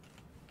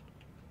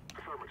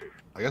 Affirmative.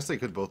 I guess they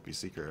could both be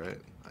secret, right?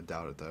 I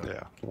doubt it though.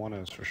 Yeah, one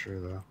is for sure,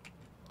 though.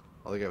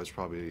 Other guy was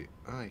probably.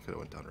 Ah, he could have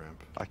went down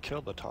ramp. I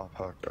killed the top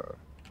hook, though.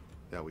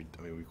 Yeah, we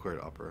cleared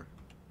upper.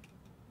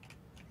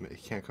 He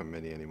can't come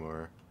mini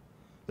anymore.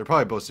 They're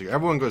probably both secret.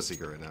 Everyone goes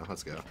secret right now.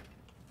 Let's go.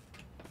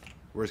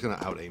 We're just gonna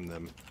out aim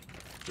them.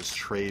 Just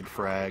trade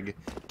frag,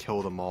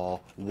 kill them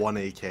all. 1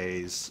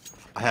 AKs.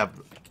 I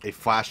have a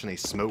flash and a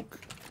smoke.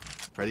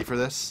 Ready for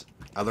this?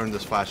 I learned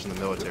this flash in the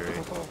military.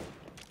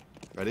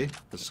 Ready?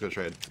 Let's just go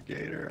trade.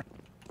 Gator.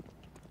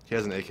 He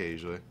has an AK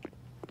usually.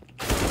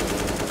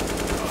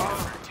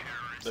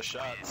 The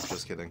shots.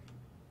 Just kidding.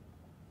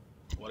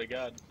 What a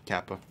god.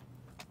 Kappa.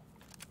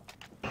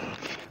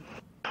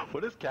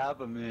 What does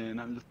Kappa mean?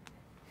 I'm just.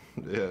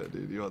 Yeah,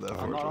 dude, you want that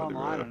I'm not 420,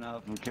 online bro.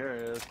 enough. I'm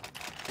curious.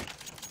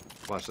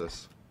 Watch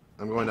this.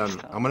 I'm going down.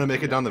 I'm gonna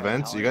make it down the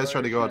vents. You guys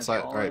try to go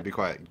outside. All right, be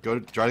quiet.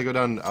 Try to go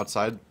down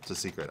outside to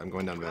secret. I'm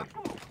going down vent.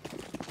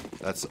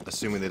 That's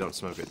assuming they don't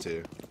smoke it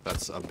too.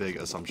 That's a big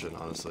assumption,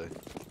 honestly.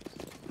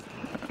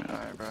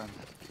 Alright, bro.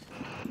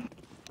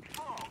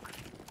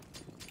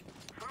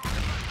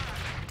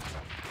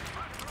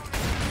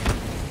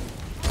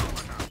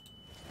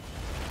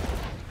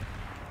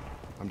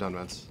 I'm down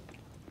vents.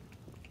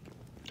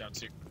 Down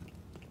secret.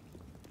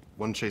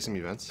 One chasing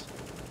me vents.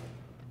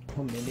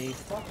 Come in, they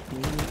fuck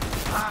me.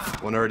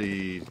 One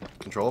already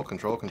control.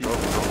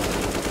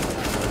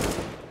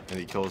 And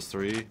he kills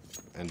 3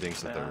 and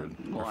dinks the Yeah,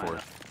 3rd or why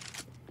 4th.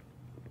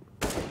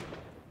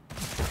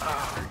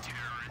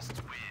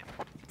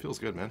 Feels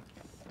good, man.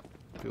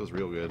 Feels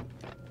real good.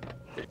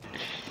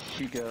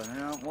 Hiko,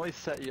 I'm always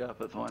set you up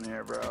with one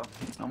here, bro.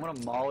 I'm gonna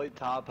molly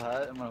top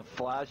hut. I'm gonna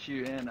flash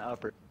you in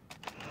upper.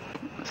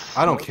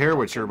 I don't care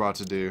what you're about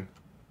to do.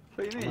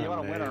 What do you mean? Come You on,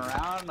 wanna win Nate.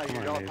 around? Like Come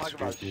you're on, gonna Nate, talk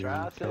about screw you.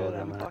 strats? Kill I'm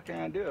them, fucking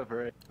gonna do it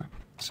for you.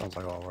 Sounds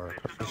like all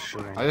work.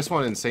 I just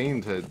want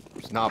Insane to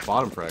not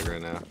bottom frag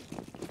right now.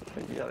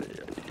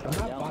 I'm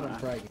not bottom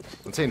fragging.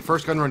 Insane,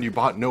 first gun run you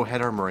bought no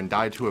head armor and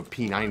died to a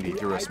P90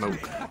 through a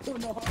smoke. I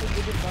don't know how to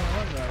get it on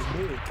run right,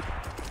 dude.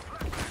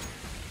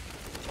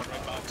 One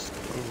red box.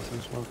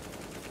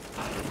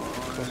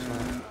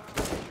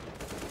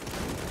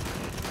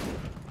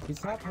 He's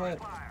top hut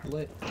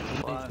lit.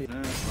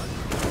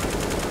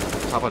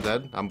 Top of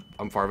dead.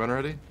 I'm far vent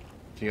already.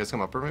 Can you guys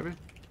come upper maybe?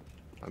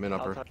 I'm in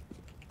upper.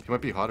 He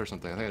might be hot or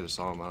something. I think I just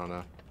saw him. I don't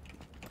know.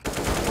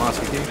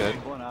 Last week dead.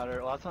 One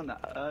outer. Last one. I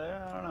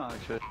don't know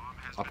actually.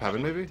 Up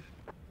heaven maybe?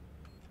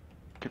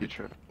 Could be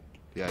true.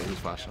 Yeah, he was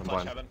flashing. I'm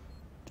Flash blind. heaven.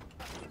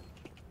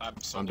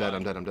 I'm dead.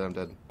 I'm dead. I'm dead. I'm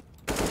dead.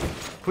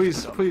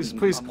 Please, please,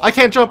 please. I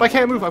can't jump. I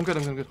can't move. I'm good.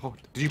 I'm good. Oh,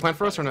 did you plant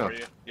for us or no?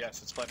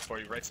 Yes, it's planted for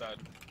you. Right side.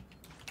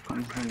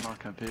 I'm not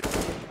gonna be.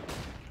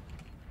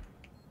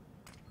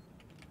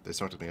 They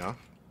started me off.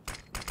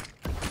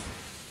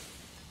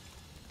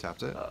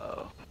 Tapped it.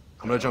 Uh-oh.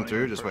 I'm gonna jump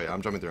through. Just wait.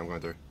 I'm jumping through. I'm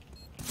going through.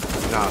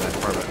 Nah, that's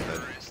far back. I'm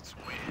dead.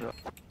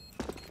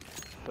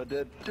 But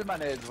did my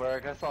nades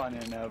work? That's all I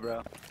need to know,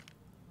 bro.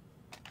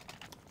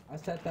 I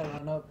set that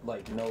run up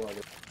like no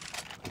other.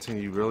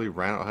 You really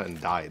ran out and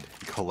died.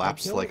 You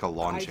collapsed like a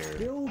lawn I chair.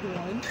 killed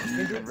one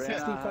and did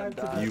 65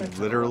 to You defense.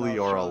 literally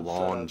are a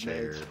lawn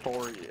chair.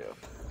 For you.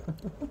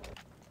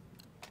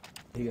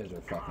 You guys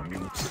are fucking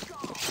mean.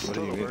 What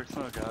do you mean? Works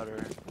smoke out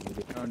or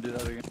don't do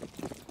that again.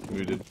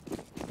 Muted.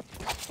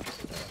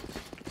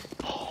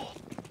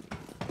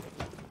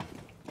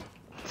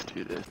 Let's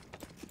do this.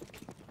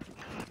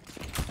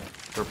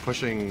 They're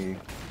pushing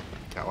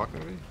catwalk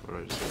maybe? What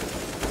did I just say?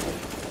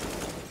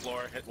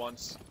 Floor hit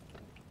once.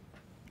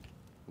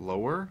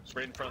 Lower? It's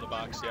right in front of the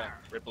box. Yeah,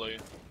 right below you.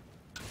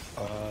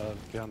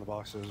 Behind the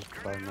boxes,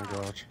 by the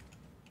garage.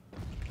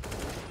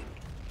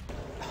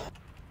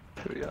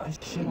 Here we go. I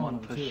shit on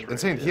him too.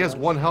 Insane, he has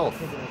 1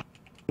 health.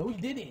 No, he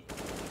didn't.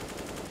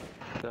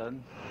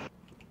 Dead.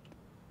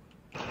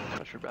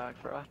 Touch your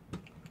back, bro.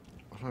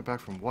 What's my back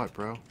from what,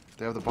 bro?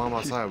 They have the bomb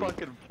outside. He's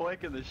fucking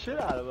flanking the shit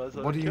out of us.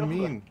 What do you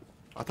mean?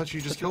 I thought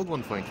you just killed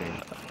one flanking.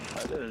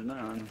 I didn't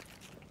know.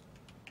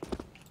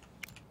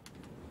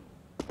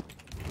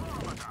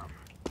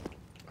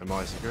 I'm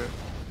my secret.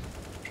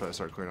 Try to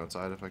start clearing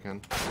outside if I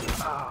can.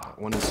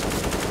 One is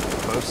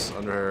close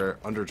under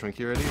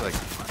Twinkie already, like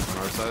on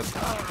our side.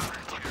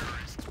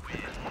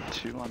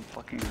 2 on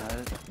fucking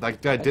head.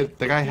 That guy did.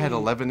 The guy had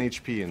 11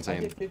 HP. I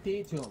Insane. did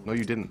 58 to him. No,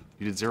 you didn't.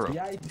 You did 0.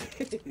 Yeah, I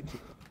did.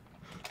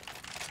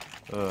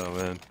 Oh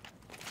man.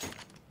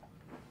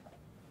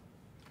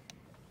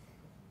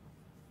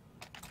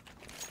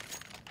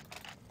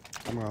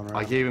 I'm going around.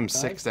 I gave him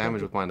 6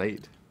 damage with my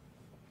nade.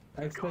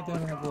 I expected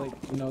him to have like,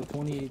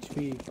 20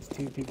 HP because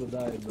 2 people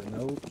died, but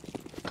nope.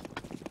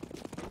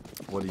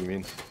 What do you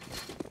mean?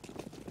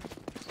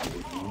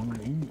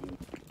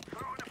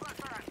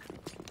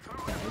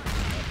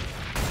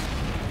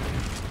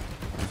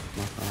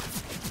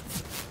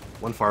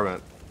 One far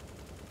vent.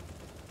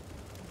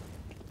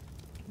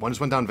 One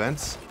just went down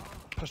vents.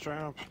 Push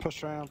ramp,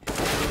 push ramp.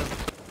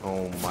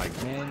 Oh my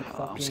Man,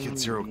 god. Just fucking get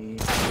 0. me.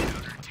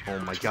 Oh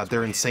my god,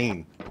 they're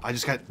insane. I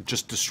just got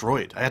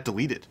destroyed. I had to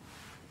lead it.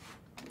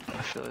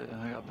 I feel it.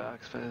 I got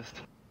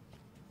backspaced.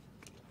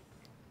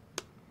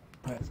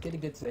 Alright, let's get a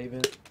good save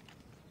in.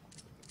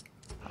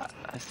 I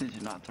just need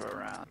you not throw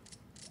around.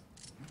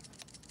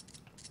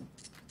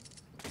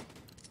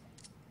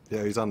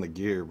 Yeah, he's on the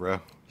gear, bro.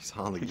 He's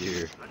on the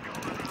gear.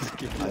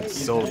 I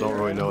still don't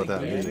really know what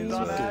that means,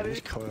 but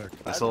He's quick.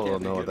 I still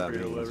don't know what that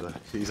means, but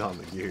he's on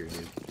the gear,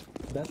 dude.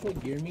 That's what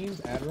gear means?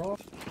 Adderall?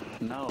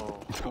 No.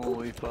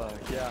 Holy fuck.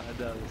 Yeah, it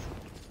does.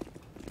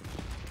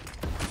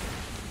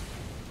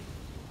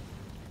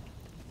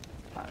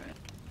 I mean,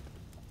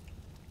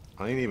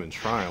 I ain't even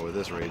trying with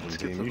this raging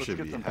team. You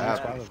should be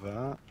happy. Out of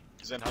that.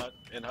 He's in hut.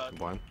 In hut. I'm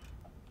blind.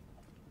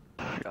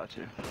 I got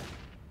you.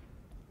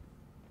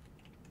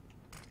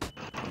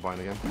 I'm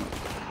blind again.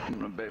 I'm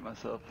gonna bait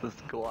myself. This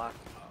Glock.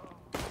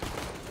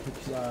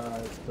 It's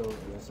still, I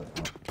guess.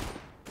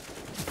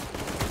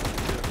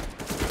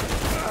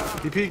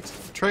 He peeked.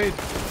 Trade.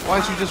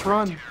 Why did you just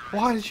run?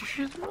 Why did you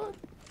just run?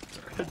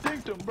 I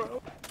dinked him,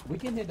 bro. We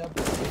can hit up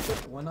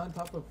with one on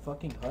top of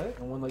fucking hut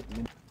and one like.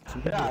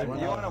 Yeah, if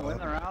you wanna win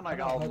the round, like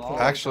I'll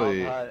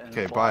Actually,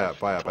 okay, buy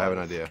up. I have an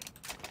idea.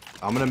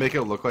 I'm gonna make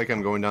it look like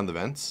I'm going down the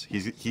vents.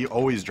 He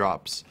always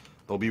drops.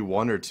 There'll be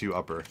 1 or 2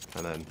 upper,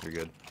 and then you're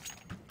good.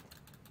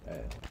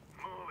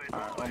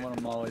 Alright, I'm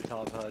gonna molly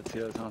top hut so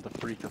you guys don't have to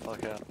freak the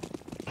fuck out.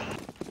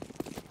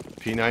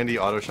 P90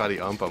 auto shotty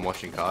ump. I'm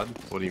watching COD.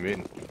 What do you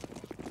mean?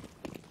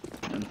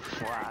 And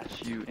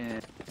flash you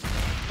in.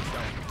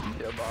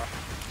 Yeah, bar.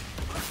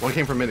 1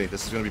 came from mini.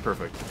 This is gonna be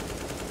perfect.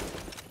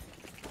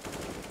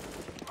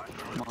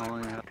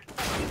 Molly up.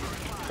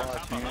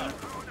 Flash me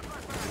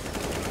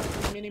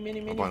in.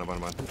 Mini. I'm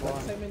blind.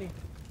 Let's say mini.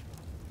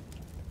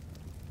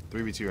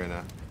 3v2 right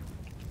now.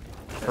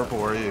 Purple,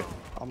 where are you?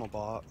 I'm a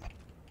bot.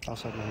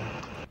 Outside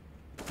man.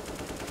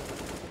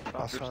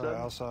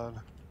 Outside.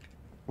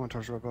 One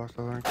touch red box,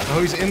 I think.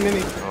 Oh, he's in mini.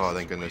 Oh,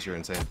 thank goodness, you're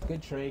insane.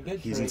 Good trade, good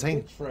He's trade,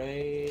 insane. good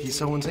trade. He's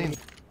so insane.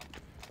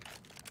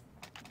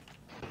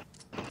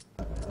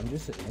 I'm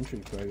just an entry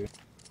player.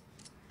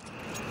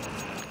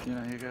 You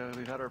know, Hiko,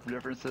 we've had our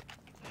differences.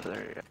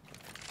 There you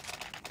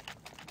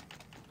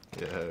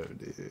go. Yo,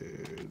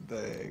 dude.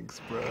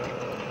 Thanks, bro.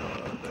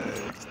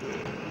 Thanks,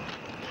 dude.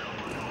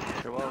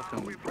 You're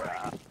welcome,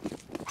 brah.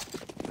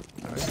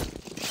 Alright.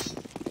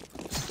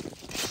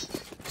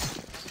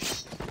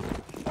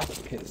 This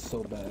kid is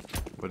so bad.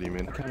 What do you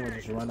mean? I kind of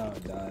just run out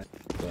and die,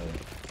 but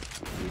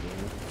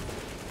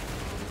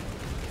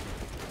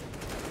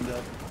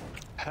Yep.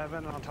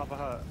 Heaven on top of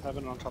hut.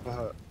 Heaven on top of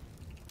hut.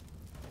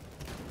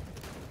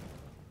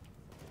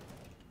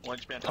 One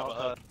HP on top of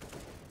hut.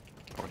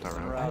 Oh, die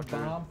right now.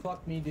 I bomb,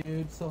 fuck me,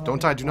 dude. So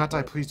Don't die, do not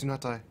die, please do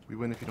not die. We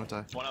win if you don't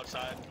die. One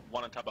outside,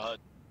 one on top of hut.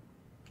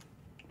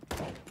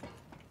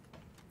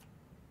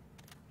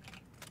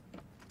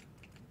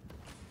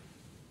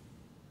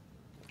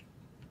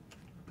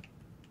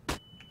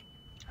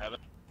 Heaven.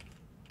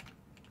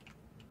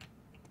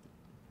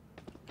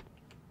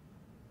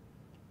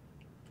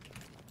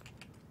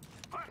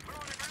 I'm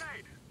throwing a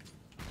grenade.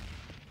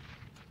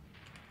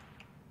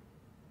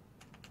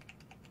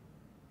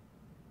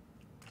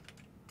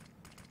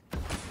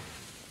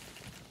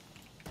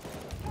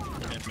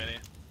 In mini.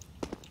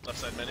 Left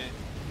side mini.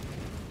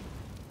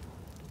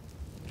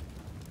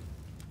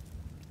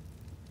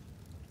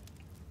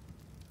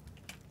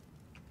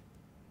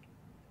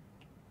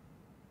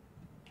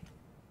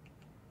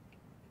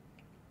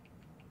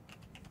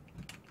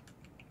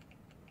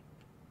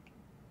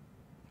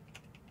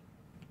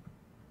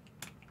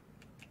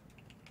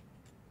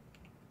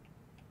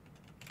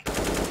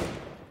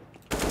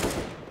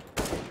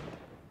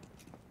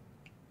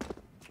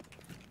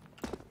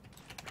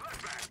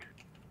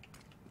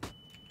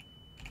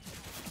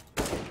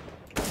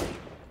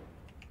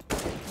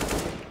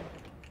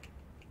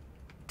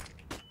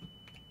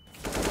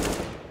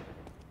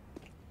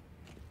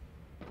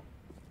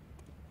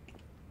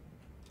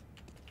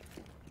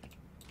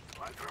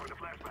 I'm throwing a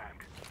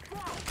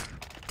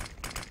flashbang.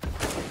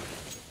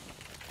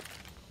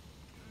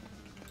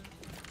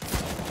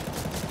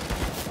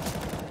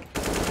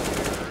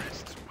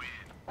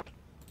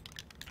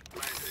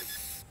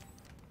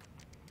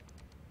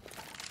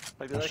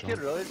 Like, did that kid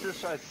really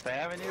just try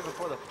spamming you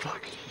before the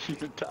fuck you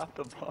even tapped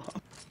the bomb?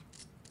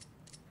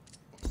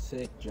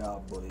 Sick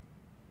job, boy.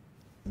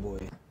 Boy.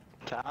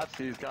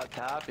 Tapsy's got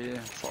tappy,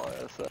 that's all I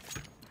gotta say.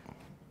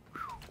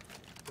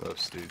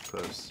 Close, dude,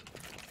 close.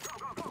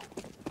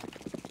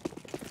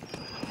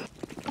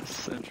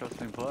 It's an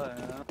interesting play,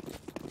 yeah.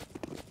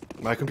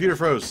 My computer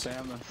froze.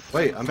 Spam the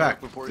Wait, I'm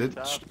back. before you Did,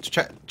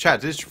 tap.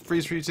 chat, did it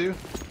freeze for you too?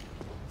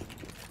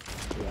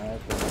 Yeah, I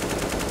have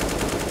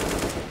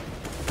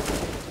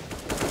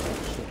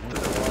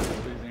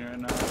Freezing right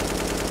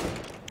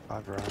now.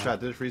 I've run. Chat,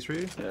 did it freeze for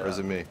you? Yeah. Or is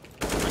it me?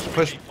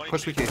 Push,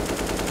 Push wiki.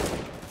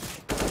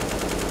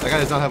 That guy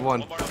does not have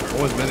one.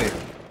 One was mini.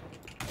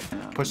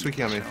 Yeah, Push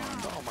wiki on me.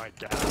 Oh my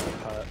god.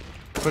 Hut.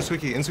 Push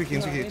wiki, in wiki,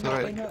 to the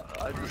right.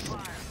 I just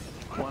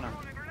corner.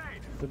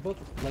 They're both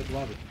like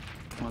lobby.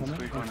 One Come in,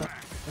 squeak one corner.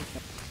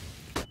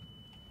 side.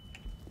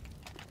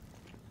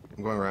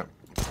 I'm going right.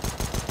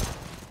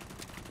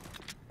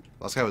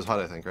 Last guy was hot,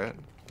 I think, right?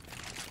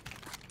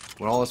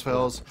 When all this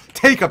fails,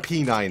 take a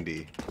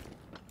P90.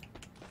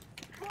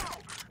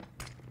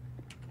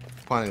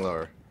 Planning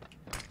lower.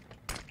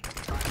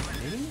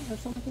 Maybe or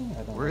something?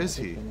 I don't Where know. is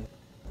he? I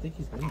think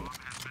he's in.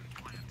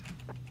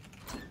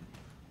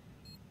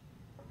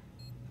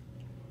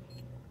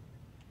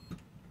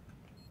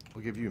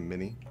 We'll give you a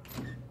mini.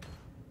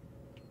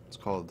 It's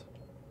called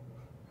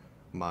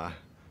my.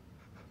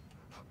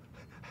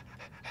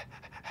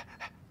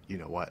 You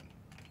know what?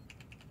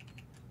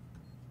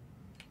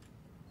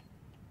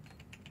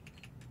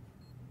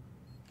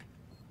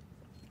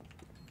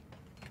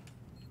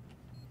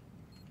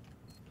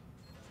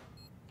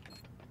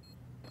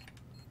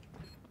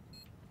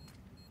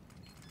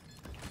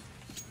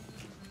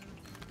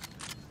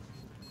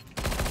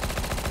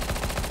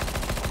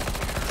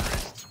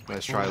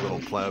 Nice try, little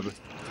pleb.